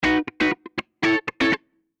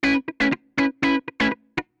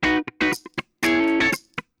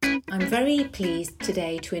I'm very pleased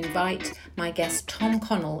today to invite my guest Tom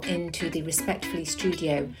Connell into the Respectfully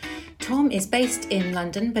studio. Tom is based in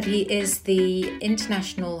London, but he is the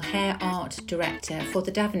International Hair Art Director for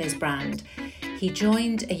the Davines brand. He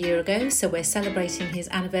joined a year ago, so we're celebrating his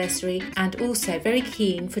anniversary, and also very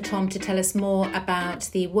keen for Tom to tell us more about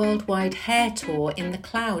the Worldwide Hair Tour in the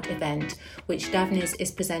Cloud event, which Davines is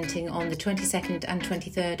presenting on the 22nd and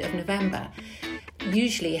 23rd of November.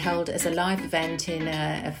 Usually held as a live event in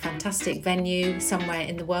a fantastic venue somewhere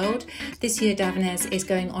in the world. This year Davines is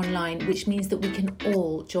going online, which means that we can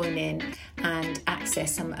all join in and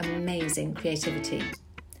access some amazing creativity.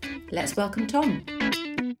 Let's welcome Tom.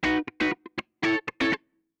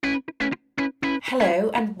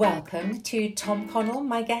 Hello and welcome to Tom Connell,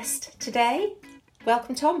 my guest today.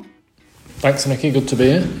 Welcome, Tom. Thanks, Nikki. Good to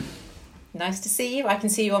be here. Nice to see you. I can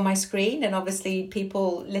see you on my screen, and obviously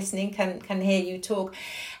people listening can hear you talk.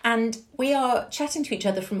 And we are chatting to each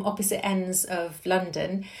other from opposite ends of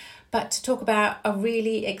London, but to talk about a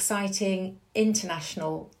really exciting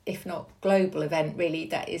international, if not global event really,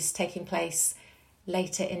 that is taking place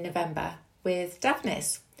later in November with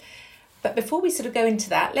Davines. But before we sort of go into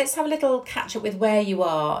that, let's have a little catch up with where you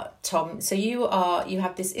are, Tom. So you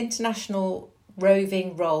have this international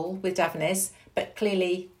roving role with Davines, but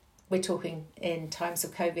clearly we're talking in times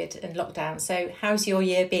of COVID and lockdown. So how's your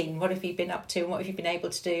year been? What have you been up to and what have you been able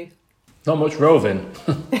to do? Not much roving,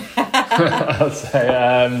 I'd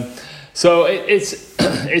say. So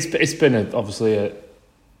it's been obviously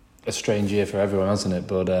a strange year for everyone, hasn't it?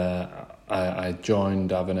 But I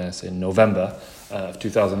joined Davines in November of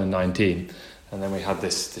 2019, and then we had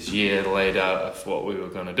this year laid out of what we were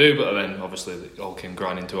going to do, but then obviously it all came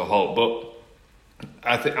grinding to a halt. But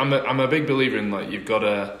I think I'm a big believer in, like, you've got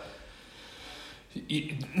to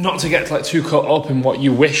not to get like too caught up in what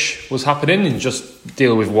you wish was happening, and just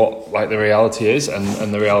deal with what like the reality is.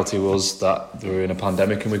 And the reality was that we were in a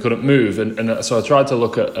pandemic and we couldn't move. And so I tried to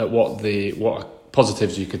look at what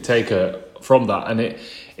positives you could take from that, and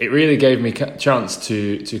it really gave me a chance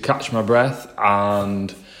to catch my breath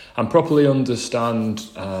and properly understand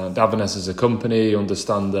Davines as a company,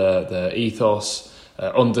 understand the ethos,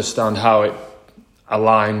 understand how it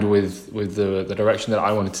aligned with the direction that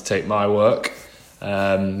I wanted to take my work.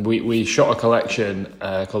 We shot a collection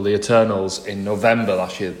called The Eternals in November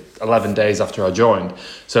last year, 11 days after I joined.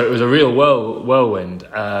 So it was a real whirlwind.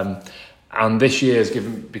 And this year has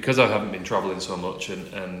given, because I haven't been travelling so much,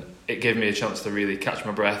 and it gave me a chance to really catch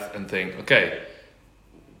my breath and think, okay,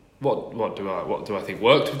 what do I think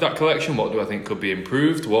worked with that collection? What do I think could be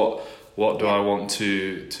improved? What do I want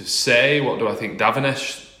to say? What do I think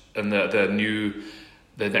Davines and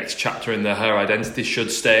the next chapter in her identity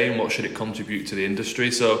should stay, and what should it contribute to the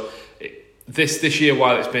industry? So this year,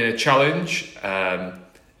 while it's been a challenge,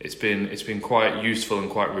 it's been quite useful and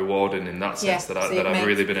quite rewarding in that sense, that I've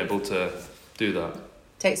really been able to do that.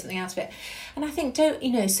 Take something out of it. And I think,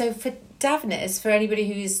 so for Davines, for anybody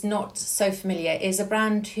who is not so familiar, is a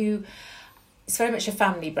brand who, it's very much a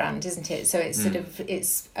family brand, isn't it? So it's sort of,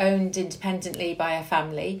 it's owned independently by a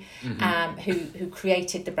family who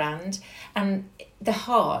created the brand. And the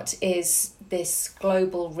heart is this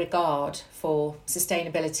global regard for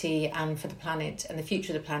sustainability and for the planet and the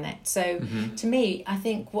future of the planet. So to me, I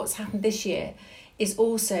think what's happened this year is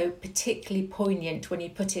also particularly poignant when you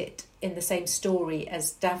put it in the same story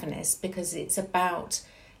as Davines, because it's about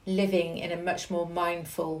living in a much more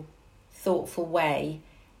mindful, thoughtful way,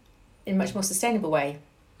 in a much more sustainable way.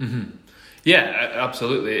 Mm-hmm. Yeah,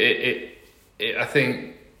 absolutely. I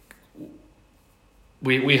think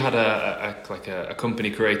we had a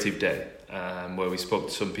company creative day where we spoke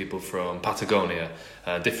to some people from Patagonia,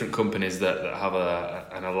 different companies that have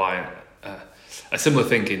an alliance, a similar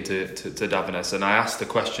thinking to Davines. And I asked a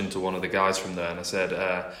question to one of the guys from there, and I said,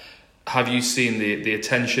 have you seen the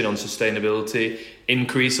attention on sustainability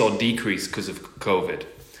increase or decrease because of COVID?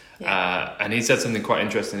 Yeah. And he said something quite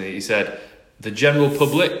interesting. He said, the general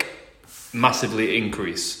public massively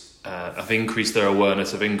have increased their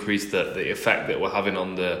awareness, have increased the effect that we're having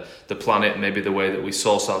on the planet, maybe the way that we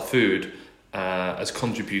source our food has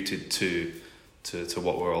contributed to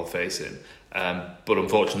what we're all facing. But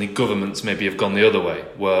unfortunately, governments maybe have gone the other way,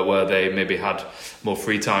 where they maybe had more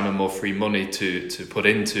free time and more free money to put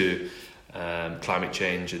into climate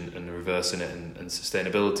change and reversing it and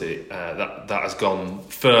sustainability. That has gone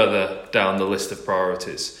further down the list of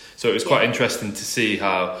priorities. So it was quite interesting to see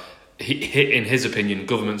how, in his opinion,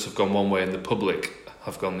 governments have gone one way and the public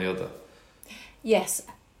have gone the other. Yes,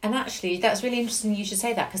 and actually that's really interesting you should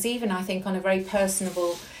say that, because even I think on a very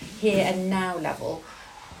personable here and now level,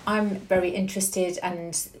 I'm very interested,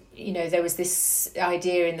 and there was this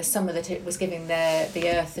idea in the summer that it was giving the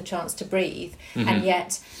earth the chance to breathe, and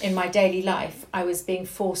yet in my daily life I was being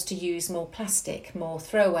forced to use more plastic, more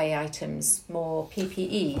throwaway items, more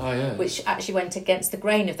PPE, which actually went against the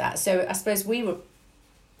grain of that. So I suppose we were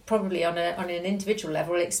probably on an individual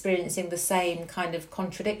level experiencing the same kind of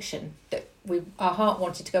contradiction, that our heart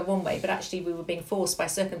wanted to go one way, but actually we were being forced by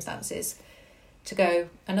circumstances to go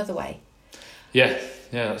another way. Yeah,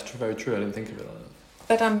 that's very true. I didn't think of it like that.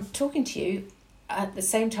 But I'm talking to you at the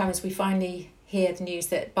same time as we finally hear the news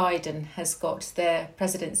that Biden has got the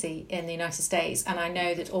presidency in the United States, and I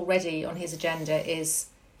know that already on his agenda is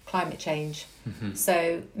climate change.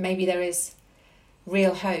 So maybe there is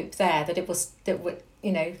real hope there that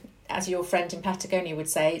as your friend in Patagonia would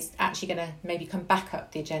say, it's actually going to maybe come back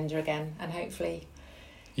up the agenda again, and hopefully.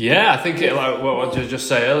 Yeah, I think what I just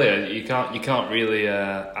say earlier, you can't really.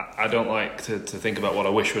 I don't like to think about what I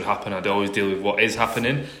wish would happen. I'd always deal with what is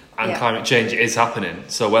happening, and climate change is happening.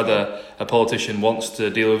 So whether a politician wants to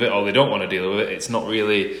deal with it or they don't want to deal with it, it's not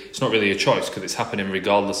really a choice, because it's happening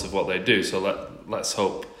regardless of what they do. So let's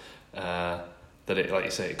hope that it, like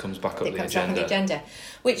you say, it comes back up the agenda.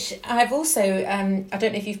 Which I've also, I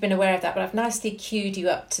don't know if you've been aware of that, but I've nicely queued you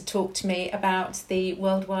up to talk to me about the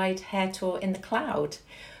Worldwide Hair Tour in the Cloud.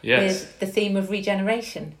 Yes. With the theme of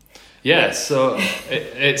regeneration. Yes, so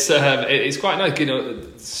it's quite nice.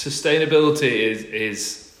 Sustainability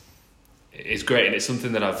is great, and it's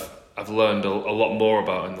something that I've learned a lot more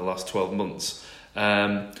about in the last 12 months.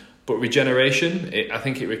 But regeneration, I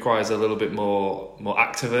think it requires a little bit more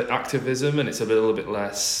activism, and it's a little bit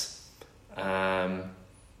less.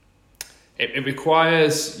 It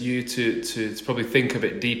requires you to probably think a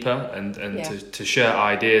bit deeper and to share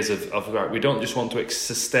ideas of right, we don't just want to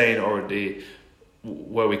sustain already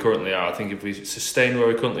where we currently are. I think if we sustain where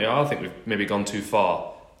we currently are, I think we've maybe gone too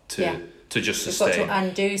far to just sustain. We've got to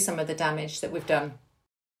undo some of the damage that we've done.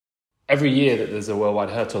 Every year that there's a Worldwide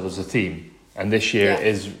Hair Tour, there's a theme. And this year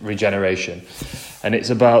is regeneration. And it's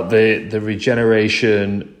about the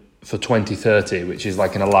regeneration for 2030, which is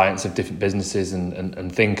like an alliance of different businesses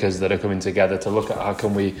and thinkers that are coming together to look at how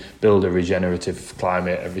can we build a regenerative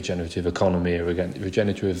climate, a regenerative economy, a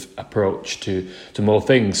regenerative approach to more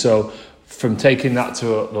things. So from taking that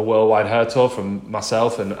to the Worldwide Hair Tour, from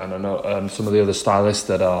myself and I know some of the other stylists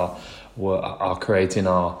that are creating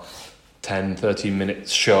our 10-13 minute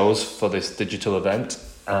shows for this digital event,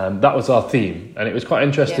 that was our theme, and it was quite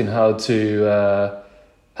interesting how to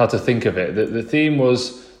think of it. The theme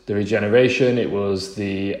was the regeneration. It was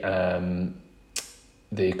the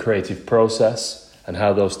creative process and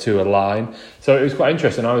how those two align. So it was quite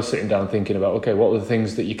interesting. I was sitting down thinking about, okay, what are the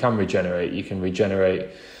things that you can regenerate? You can regenerate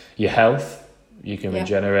your health. You can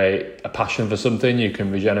regenerate a passion for something. You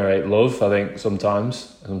can regenerate love, I think, sometimes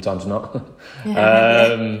not.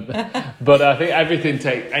 But I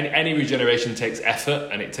think any regeneration takes effort,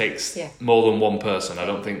 and it takes more than one person. I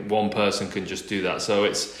don't think one person can just do that. So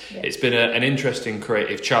it's been an interesting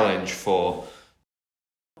creative challenge for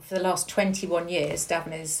the last 21 years.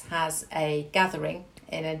 Davines has a gathering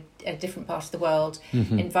in a different part of the world,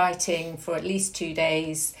 inviting for at least 2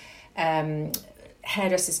 days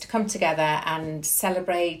hairdressers to come together and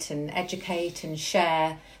celebrate and educate and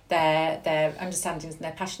share their understandings and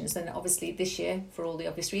their passions. And obviously this year, for all the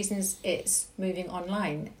obvious reasons, it's moving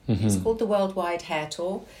online. It's called the Worldwide Hair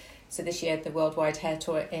Tour. So this year, the Worldwide Hair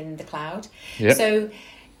Tour in the Cloud. Yep.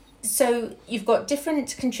 So you've got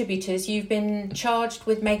different contributors. You've been charged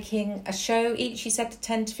with making a show each, you said,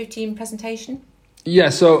 10 to 15 presentation? Yeah,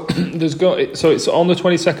 so it's on the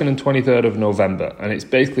 22nd and 23rd of November, and it's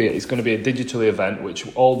going to be a digital event which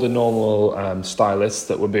all the normal stylists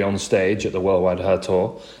that would be on stage at the Worldwide Hair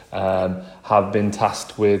Tour have been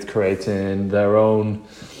tasked with creating their own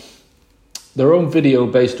video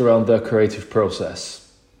based around their creative process.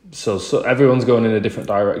 So everyone's going in a different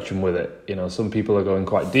direction with it. You know, some people are going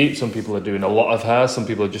quite deep, some people are doing a lot of hair, some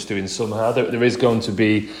people are just doing some hair. There is going to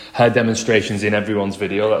be hair demonstrations in everyone's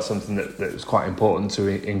video. That's something that is quite important to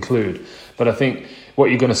include. But I think what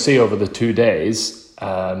you're going to see over the 2 days,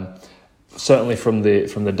 certainly from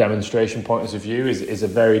the demonstration point of view, is a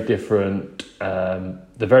very different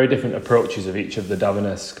the very different approaches of each of the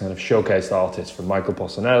Davines kind of showcased artists, from Michael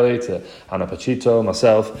Posanelli to Anna Pacito,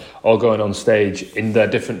 myself, all going on stage in their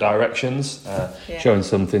different directions, showing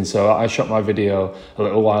something. So I shot my video a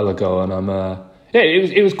little while ago, and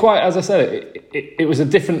it was quite, as I said, it was a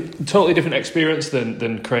totally different experience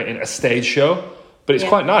than creating a stage show. But it's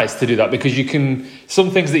quite nice to do that because you can,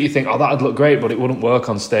 some things that you think, oh, that'd look great, but it wouldn't work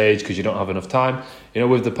on stage because you don't have enough time. You know,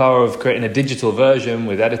 with the power of creating a digital version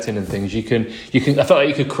with editing and things, you can. I felt like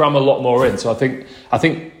you could cram a lot more in. So I think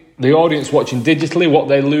the audience watching digitally, what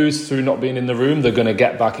they lose through not being in the room, they're going to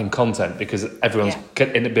get back in content because everyone's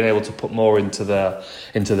been able to put more into their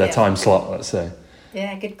time slot, let's say.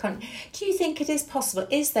 Yeah, good content. Do you think it is possible?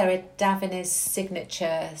 Is there a Davines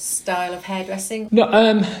signature style of hairdressing? No,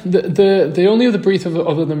 the only other brief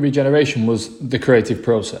other than regeneration was the creative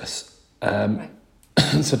process. Right.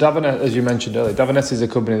 So Davines, as you mentioned earlier, Davines is a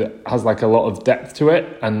company that has like a lot of depth to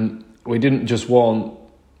it, and we didn't just want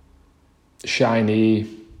shiny,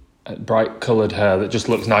 bright coloured hair that just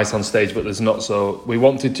looks nice on stage, but there's not. So we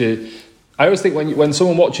wanted to. I always think when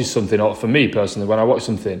someone watches something, or for me personally, when I watch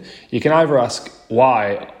something, you can either ask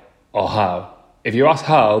why or how. If you ask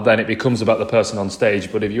how, then it becomes about the person on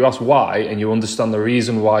stage. But if you ask why and you understand the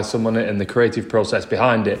reason why someone and the creative process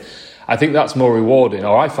behind it, I think that's more rewarding,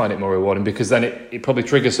 or I find it more rewarding, because then it probably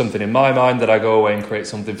triggers something in my mind that I go away and create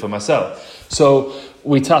something for myself. So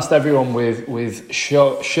we tasked everyone with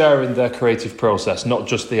sharing their creative process, not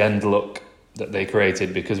just the end look that they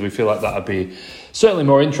created, because we feel like that would be certainly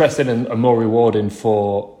more interesting and more rewarding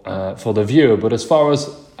for the viewer. But as far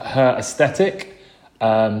as her aesthetic,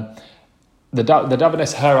 the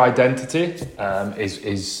Davines hair identity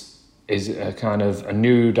is a kind of a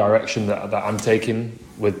new direction that I'm taking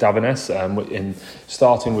with Davines, in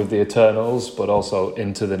starting with the Eternals, but also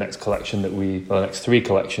into the next collection the next 3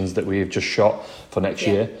 collections that we've just shot for next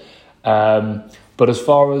year. But as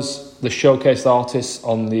far as the showcased artists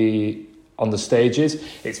on the stages,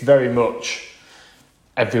 it's very much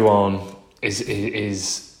everyone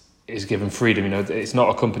is given freedom. You know, it's not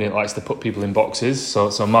a company that likes to put people in boxes.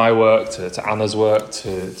 So my work to Anna's work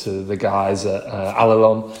to the guys at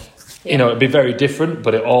Alalon, you know, it'd be very different.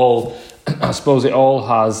 But I suppose it all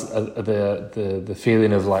has the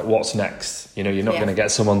feeling of like, what's next? You know, you're not going to get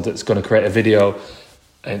someone that's going to create a video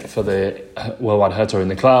for the Worldwide Hair Tour in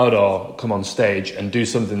the cloud, or come on stage and do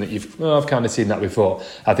something that I've kind of seen that before.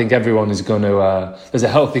 I think everyone is going to, there's a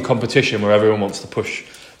healthy competition where everyone wants to push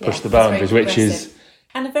the boundaries, which is...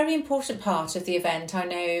 And a very important part of the event. I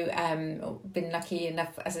know, been lucky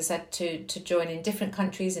enough, as I said, to join in different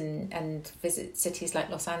countries and visit cities like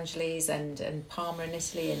Los Angeles and Parma in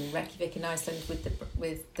Italy and Reykjavik in Iceland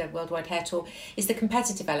with the Worldwide Hair Tour, is the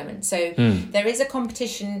competitive element. So there is a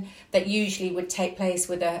competition that usually would take place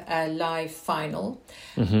with a live final.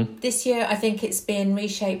 Mm-hmm. This year, I think it's been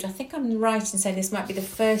reshaped. I think I'm right in saying this might be the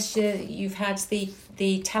first year that you've had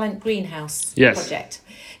the Talent Greenhouse project.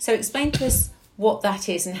 So explain to us what that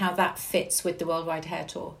is and how that fits with the Worldwide Hair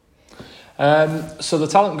Tour. So the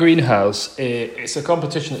Talent Greenhouse, it's a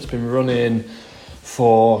competition that's been running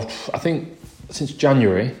for, I think, since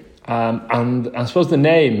January. And I suppose the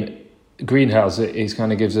name Greenhouse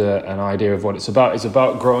kind of gives an idea of what it's about. It's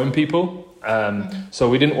about growing people. So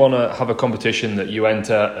we didn't want to have a competition that you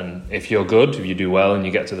enter, and if you're good, if you do well and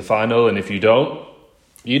you get to the final, and if you don't,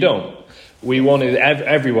 you don't. We wanted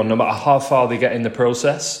everyone, no matter how far they get in the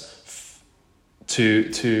process,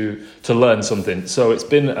 to learn something. So it's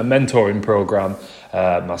been a mentoring program.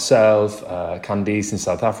 Myself, Candice in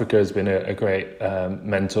South Africa has been a great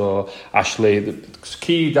mentor. Ashley, the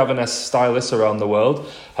key Davines stylists around the world,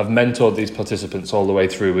 have mentored these participants all the way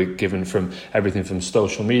through. We've given from everything from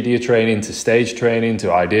social media training to stage training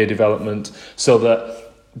to idea development, so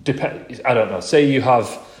that, I don't know, say you have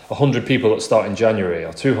 100 people that start in January,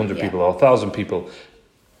 or 200 people, or 1,000 people.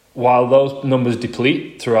 While those numbers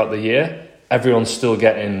deplete throughout the year, everyone's still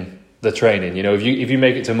getting the training. You know, if you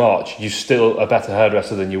make it to March, you're still a better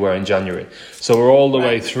hairdresser than you were in January. So we're all the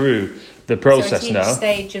way through the process now. So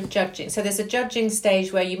stage of judging. So there's a judging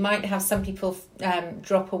stage where you might have some people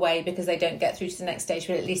drop away because they don't get through to the next stage,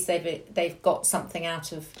 but at least they've got something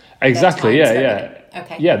out of exactly. Their time.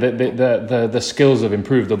 Okay. Yeah, the skills have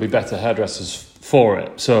improved. There'll be better hairdressers for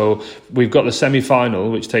it. So we've got the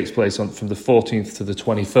semi-final, which takes place from the 14th to the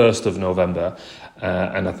 21st of November.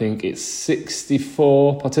 And I think it's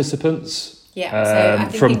 64 participants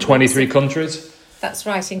from 23 countries. That's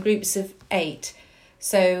right, in groups of 8.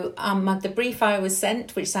 So the brief I was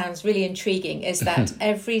sent, which sounds really intriguing, is that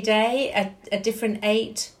every day a different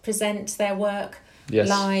 8 present their work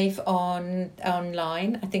live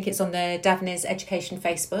online. I think it's on the Davines Education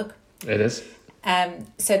Facebook. It is.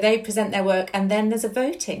 So they present their work, and then there's a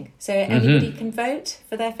voting. So anybody can vote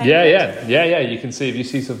for their favourite. Yeah. You can see, if you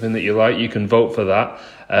see something that you like, you can vote for that.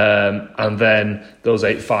 And then those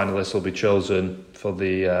 8 finalists will be chosen for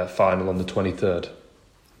the final on the 23rd.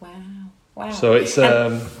 Wow. So it's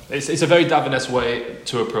a very Davines way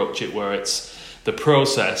to approach it, where it's the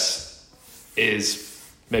process is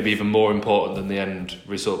maybe even more important than the end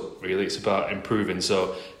result, really. It's about improving.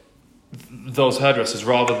 So those hairdressers,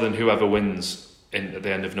 rather than whoever wins at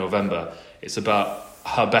the end of November, it's about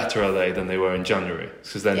how better are they than they were in January.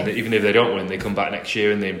 Because then even if they don't win, they come back next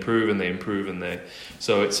year and they improve and they improve and they.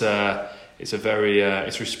 So it's a very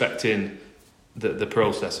it's respecting the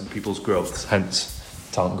process and people's growth. Hence,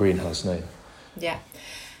 Talent Greenhouse name. Yeah.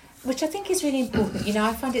 Which I think is really important. You know,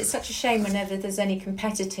 I find it such a shame whenever there's any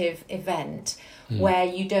competitive event where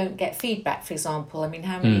you don't get feedback, for example. I mean,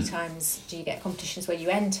 how many times do you get competitions where you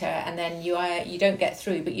enter and then you don't get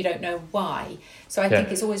through, but you don't know why? So I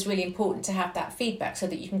think it's always really important to have that feedback so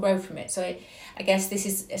that you can grow from it. So I guess this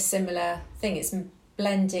is a similar thing. It's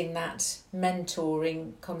blending that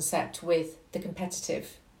mentoring concept with the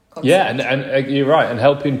competitive concept. Yeah, and you're right. And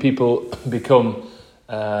helping people become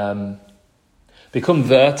their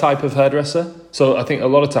type of hairdresser. So I think a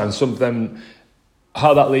lot of times some of them,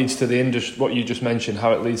 how that leads to the industry, what you just mentioned,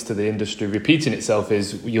 how it leads to the industry repeating itself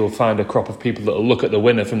is you'll find a crop of people that will look at the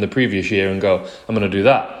winner from the previous year and go, I'm going to do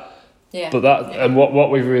that. Yeah. But and what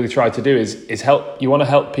we've really tried to do is help. You want to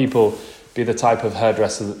help people be the type of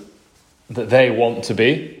hairdresser that they want to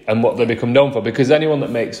be and what they become known for. Because anyone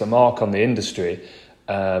that makes a mark on the industry,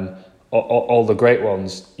 all the great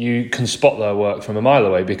ones, you can spot their work from a mile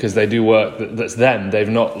away because they do work that's them. They've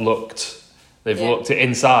not looked. They've looked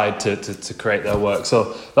inside to create their work.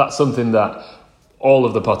 So that's something that all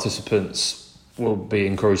of the participants will be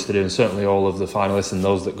encouraged to do, and certainly all of the finalists and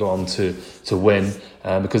those that go on to win,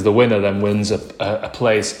 because the winner then wins a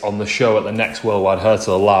place on the show at the next Worldwide Hair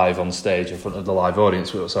Tour live on stage in front of the live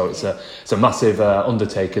audience. So it's a massive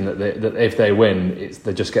undertaking that if they win,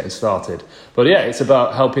 they're just getting started. But yeah, it's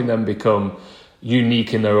about helping them become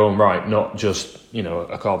unique in their own right, not just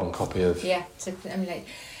a carbon copy of. Yeah, to emulate.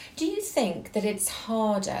 Do you think that it's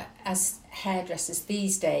harder as hairdressers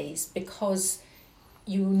these days because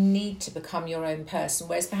you need to become your own person,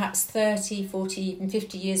 whereas perhaps 30, 40, even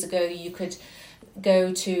 50 years ago you could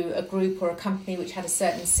go to a group or a company which had a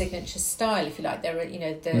certain signature style, if you like? There are,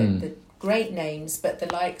 the great names, but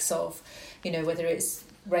the likes of, whether it's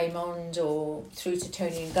Raymond or through to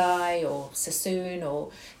Tony and Guy or Sassoon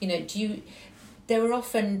or, there were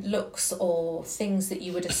often looks or things that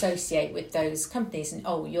you would associate with those companies and,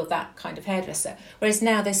 you're that kind of hairdresser. Whereas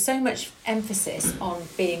now there's so much emphasis on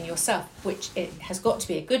being yourself, which it has got to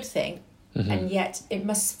be a good thing, and yet it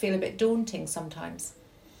must feel a bit daunting sometimes.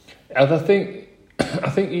 And I think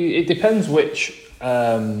it depends which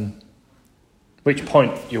point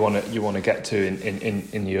you want to get to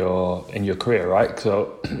in your career, right?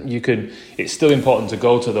 So it's still important to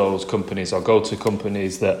go to those companies or go to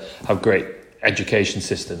companies that have great education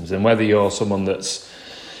systems, and whether you're someone that's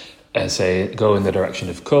say go in the direction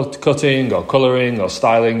of cutting or colouring or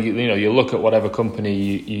styling, you look at whatever company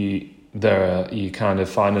you kind of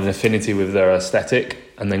find an affinity with their aesthetic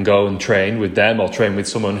and then go and train with them or train with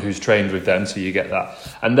someone who's trained with them, so you get that.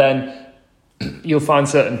 And then you'll find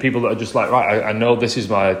certain people that are just like, right, I know this is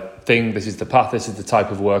my thing, this is the path, this is the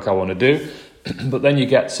type of work I want to do. But then you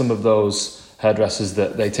get some of those hairdressers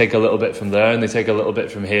that they take a little bit from there and they take a little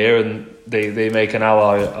bit from here and they make an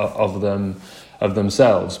ally of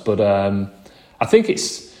themselves. But I think I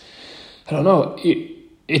don't know,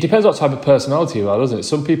 it depends what type of personality you are, doesn't it?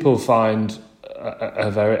 Some people find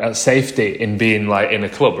a safety in being like in a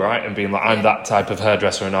club, right? And being like, I'm that type of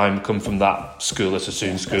hairdresser and I'm come from that school, a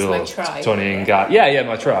Sassoon school, or Tony and Guy. Yeah,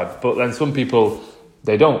 my tribe. But then some people,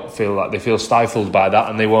 they don't feel like, they feel stifled by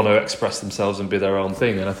that and they want to express themselves and be their own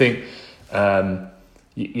thing. And I think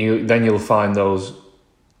you'll find those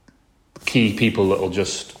key people that will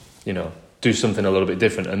just do something a little bit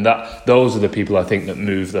different, and those are the people I think that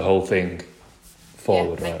move the whole thing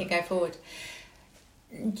forward. Make it go forward.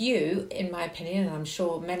 You, in my opinion, and I'm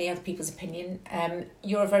sure many other people's opinion,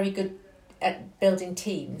 you're very good at building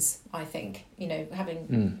teams. I think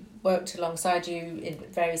having worked alongside you in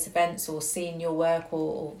various events or seen your work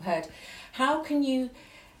or heard, how can you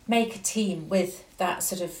make a team with that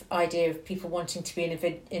sort of idea of people wanting to be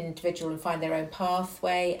an individual and find their own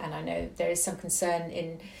pathway? And I know there is some concern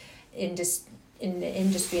in the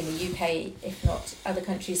industry in the UK, if not other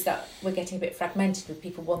countries, that we're getting a bit fragmented with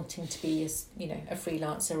people wanting to be a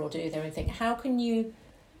freelancer or do their own thing. How can you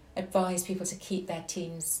advise people to keep their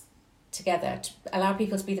teams together, to allow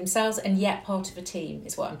people to be themselves and yet part of a team,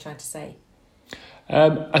 is what I'm trying to say?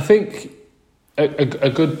 I think a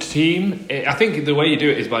good team, I think the way you do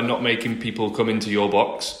it is by not making people come into your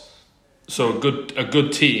box. So a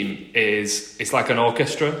good team it's like an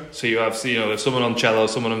orchestra. So you have there's someone on cello,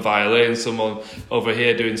 someone on violin, someone over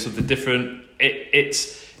here doing something different.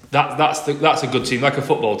 It's That's a good team, like a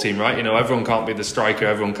football team, right? You know, everyone can't be the striker,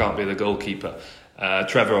 everyone can't be the goalkeeper.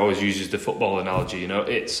 Trevor always uses the football analogy. You know,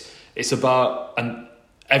 it's about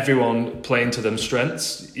everyone playing to them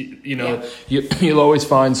strengths. You know, you'll always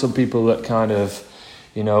find some people that kind of,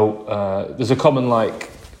 you know, there's a common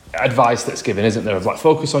like advice that's given, isn't there, of like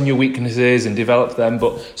focus on your weaknesses and develop them.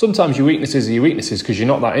 But sometimes your weaknesses are your weaknesses because you're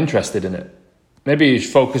not that interested in it. Maybe you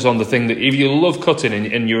focus on the thing that if you love cutting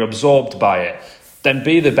and you're absorbed by it, then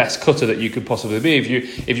be the best cutter that you could possibly be.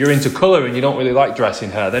 If you're into colour and you don't really like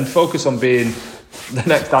dressing hair, then focus on being the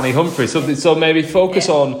next Danny Humphrey. So maybe focus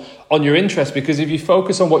on your interest, because if you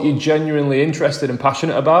focus on what you're genuinely interested and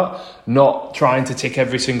passionate about, not trying to tick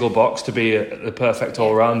every single box to be the perfect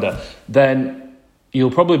all-rounder, then you'll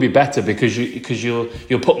probably be better because you'll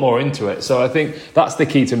put more into it. So I think that's the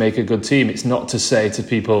key to make a good team. It's not to say to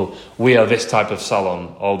people, we are this type of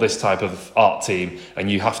salon or this type of art team and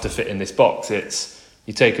you have to fit in this box. It's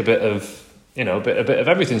you take a bit of, you know, a bit of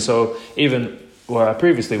everything. So even where I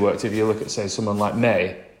previously worked, if you look at, say, someone like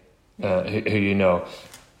May, who you know,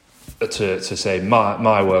 to say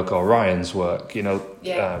my work or Ryan's work, you know,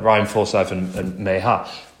 Ryan Forsyth and May Ha,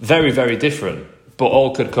 very, very different, but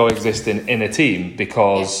all could coexist in a team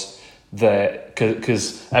because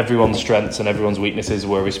everyone's strengths and everyone's weaknesses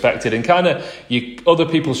were respected, and kind of other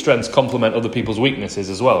people's strengths complement other people's weaknesses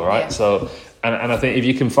as well, right? Yeah. So, and I think if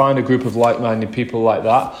you can find a group of like-minded people like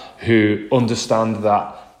that who understand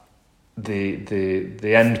that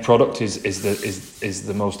the end product is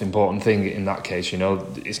the most important thing in that case, you know,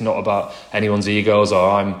 it's not about anyone's egos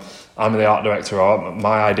or I'm the art director or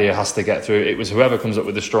my idea has to get through. It was whoever comes up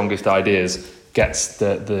with the strongest ideas gets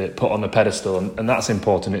the put on the pedestal, and that's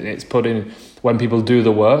important. It's putting, when people do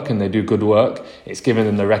the work and they do good work, it's giving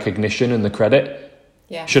them the recognition and the credit.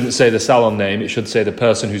 Yeah. Shouldn't say the salon name, it should say the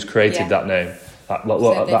person who's created that name. That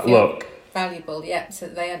look. Valuable, yeah. So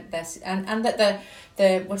they're and that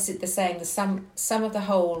the what's it the saying? The sum of the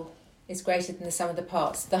whole is greater than the sum of the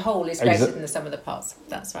parts. The whole is greater than the sum of the parts.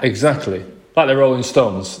 That's right. Exactly. Like the Rolling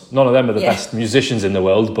Stones. None of them are the best musicians in the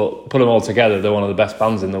world, but put them all together, they're one of the best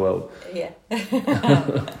bands in the world. Yeah.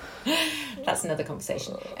 That's another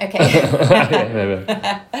conversation. Okay. Yeah, maybe.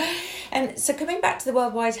 And so coming back to the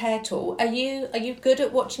Worldwide Hair Tour, are you good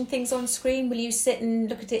at watching things on screen? Will you sit and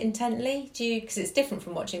look at it intently? Because it's different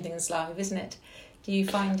from watching things live, isn't it? Do you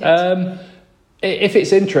find it? If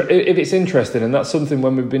it's interesting, and that's something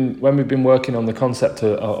when we've been working on the concept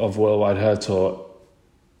of Worldwide Hair Tour,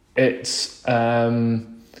 it's the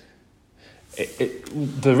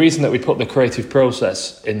reason that we put the creative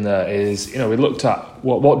process in there is, you know, we looked at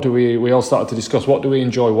what do we all started to discuss, what do we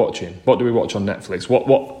enjoy watching, what do we watch on Netflix, what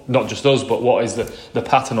not just us, but what is the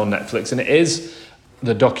pattern on Netflix, and it is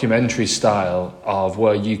the documentary style of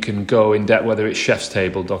where you can go in depth, whether it's Chef's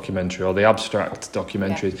Table documentary or the abstract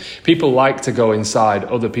documentaries. Yeah. People like to go inside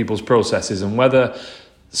other people's processes, and whether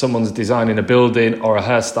someone's designing a building or a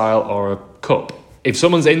hairstyle or a cup, if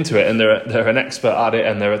someone's into it and they're an expert at it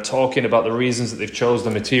and they're talking about the reasons that they've chose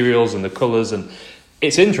the materials and the colours, and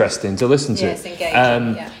it's interesting to listen to. It's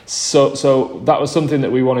engaging, So that was something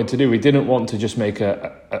that we wanted to do. We didn't want to just make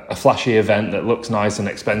a flashy event that looks nice and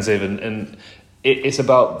expensive, and it's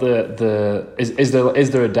about is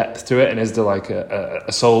there a depth to it, and is there like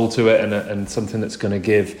a soul to it, and something that's going to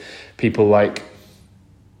give people, like,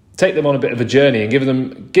 take them on a bit of a journey and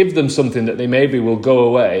give them something that they maybe will go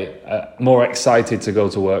away more excited to go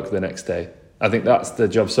to work the next day. I think that's the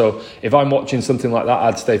job. So if I'm watching something like that,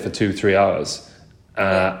 I'd stay for 2-3 hours.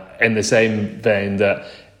 In the same vein that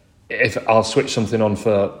if I'll switch something on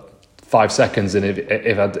for 5 seconds, and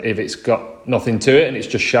if it's got nothing to it and it's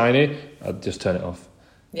just shiny, I'd just turn it off.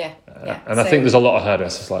 Yeah. And I think there's a lot of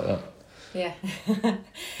hairdressers like that. Yeah.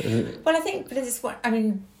 Well, I think this is what I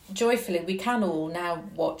mean. Joyfully, we can all now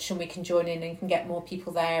watch, and we can join in and can get more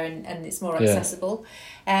people there, and it's more accessible.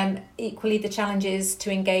 Equally, the challenge is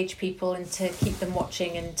to engage people and to keep them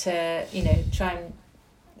watching, and to, you know, try and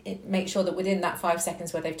make sure that within that 5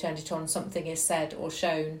 seconds where they've turned it on, something is said or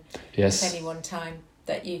shown at any one time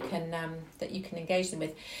that you can engage them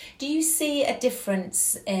with. Do you see a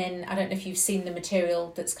difference in, I don't know if you've seen the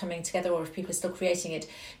material that's coming together or if people are still creating it,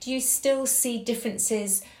 do you still see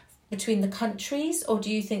differences between the countries, or do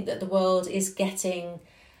you think that the world is getting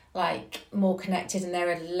like more connected and there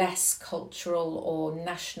are less cultural or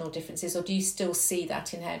national differences, or do you still see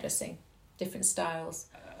that in hairdressing, different styles?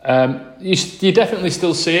 You definitely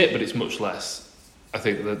still see it, but it's much less, I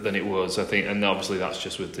think, than it was. I think, and obviously that's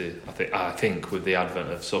just with I think with the advent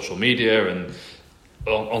of social media and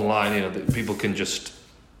online, you know, people can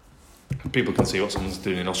see what someone's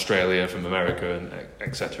doing in Australia from America, and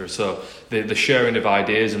etc. So the sharing of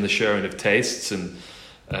ideas and the sharing of tastes and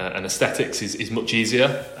and aesthetics is much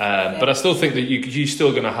easier. But I still think that you're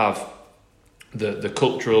still going to have the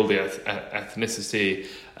cultural, the ethnicity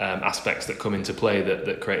aspects that come into play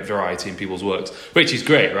that create variety in people's works, which is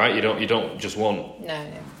great, right? You don't just want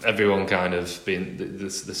everyone kind of being the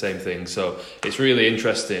same thing. So it's really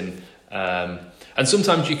interesting. And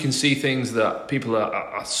sometimes you can see things that people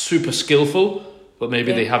are super skillful, but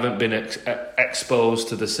maybe they haven't been exposed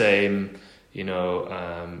to the same,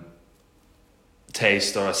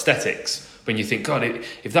 taste or aesthetics. When you think, God,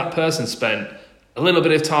 if that person spent a little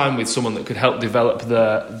bit of time with someone that could help develop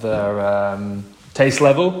their taste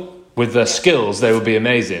level with their skills, they would be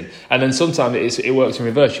amazing. And then sometimes it works in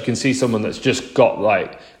reverse. You can see someone that's just got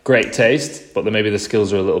like great taste, but then maybe the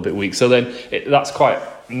skills are a little bit weak. So then that's quite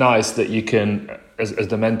nice that you can, as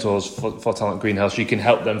the mentors for Talent Greenhouse, you can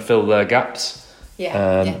help them fill their gaps.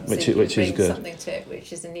 Which is good. Something to it,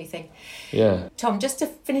 which is a new thing. Yeah. Tom, just to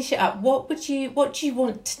finish it up, what do you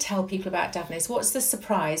want to tell people about Davines? What's the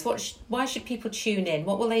surprise? Why should people tune in?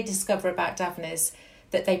 What will they discover about Davines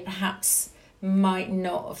that they perhaps might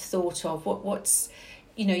not have thought of? What's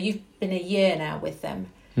you've been a year now with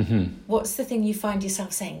them. Mm-hmm. What's the thing you find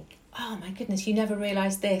yourself saying, oh my goodness, you never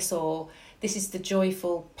realised this, or this is the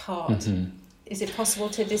joyful part? Mm-hmm. Is it possible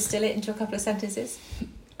to distill it into a couple of sentences?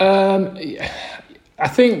 I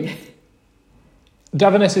think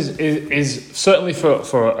Davines is certainly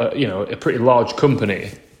for a pretty large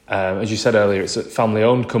company. As you said earlier, it's a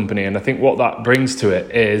family-owned company, and I think what that brings to it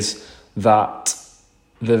is that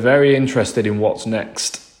they're very interested in what's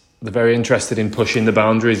next. They're very interested in pushing the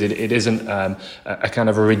boundaries. It isn't a kind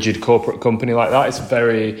of a rigid corporate company like that. It's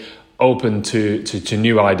very open to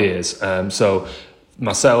new ideas. So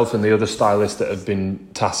myself and the other stylists that have been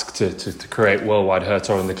tasked to create Worldwide Hair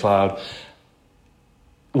Tour in the Cloud,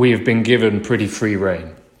 we've been given pretty free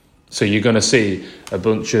rein. So you're going to see a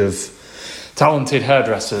bunch of talented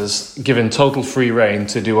hairdressers given total free rein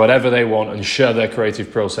to do whatever they want and share their creative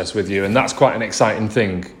process with you. And that's quite an exciting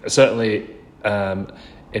thing. Certainly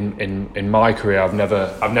in my career, I've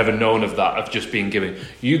never known of that, of just being given,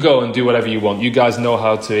 you go and do whatever you want. You guys know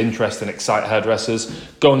how to interest and excite hairdressers.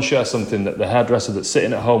 Go and share something that the hairdresser that's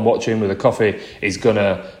sitting at home watching with a coffee is going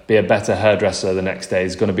to be a better hairdresser the next day,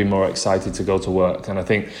 is going to be more excited to go to work. And I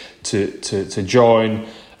think to join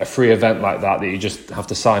a free event like that you just have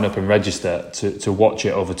to sign up and register to watch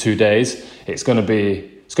it over 2 days, it's going to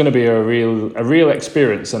be a real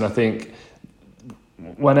experience. And I think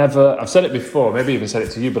whenever, I've said it before, maybe even said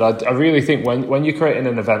it to you, but I really think when you're creating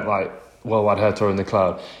an event like Worldwide Hair Tour in the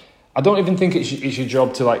Cloud, I don't even think it's your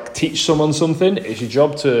job to like teach someone something. It's your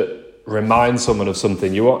job to remind someone of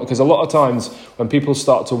something you want, because a lot of times when people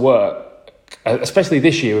start to work, especially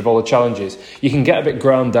this year with all the challenges, you can get a bit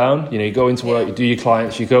ground down. You go into work, you do your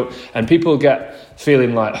clients, you go, and people get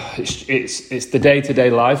feeling like it's the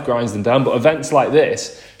day-to-day life grinds them down. But events like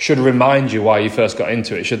this should remind you why you first got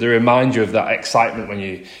into it. Should they remind you of that excitement when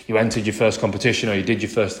you entered your first competition or you did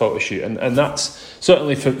your first photo shoot? And that's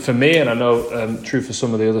certainly for me, and I know true for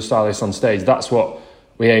some of the other stylists on stage, that's what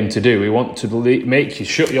we aim to do. We want to make you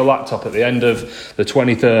shut your laptop at the end of the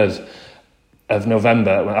 23rd of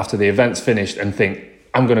November, after the event's finished, and think,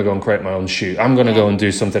 I'm going to go and create my own shoot. I'm going to go and do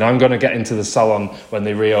something. I'm going to get into the salon when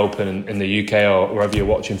they reopen in the UK or wherever you're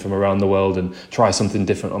watching from around the world and try something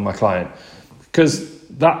different on my client. Because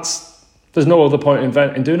there's no other point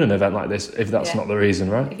in doing an event like this if that's not the reason,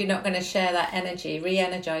 right? If you're not going to share that energy,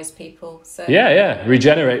 re-energise people. So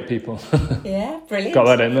regenerate people. Yeah, brilliant. Got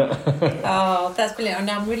that in there. Oh, that's brilliant. And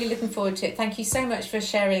I'm really looking forward to it. Thank you so much for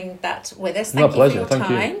sharing that with us. Thank you for your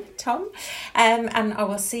time, Tom. And I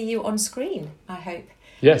will see you on screen, I hope.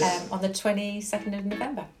 Yes. On the 22nd of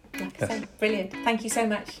November. Like I say, brilliant. Thank you so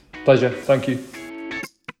much. Pleasure. Thank you.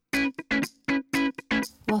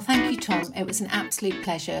 Well, thank you, Tom. It was an absolute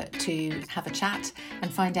pleasure to have a chat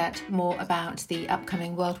and find out more about the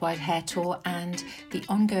upcoming Worldwide Hair Tour and the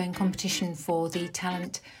ongoing competition for the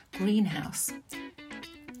Talent Greenhouse.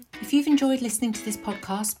 If you've enjoyed listening to this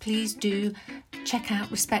podcast, please do check out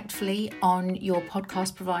Respectfully on your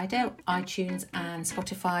podcast provider, iTunes and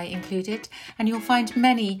Spotify included, and you'll find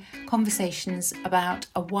many conversations about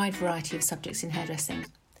a wide variety of subjects in hairdressing.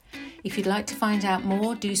 If you'd like to find out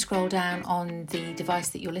more, do scroll down on the device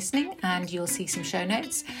that you're listening and you'll see some show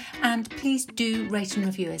notes. And please do rate and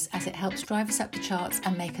review us, as it helps drive us up the charts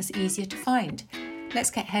and make us easier to find. Let's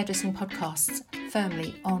get hairdressing podcasts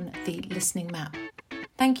firmly on the listening map.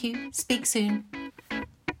 Thank you. Speak soon.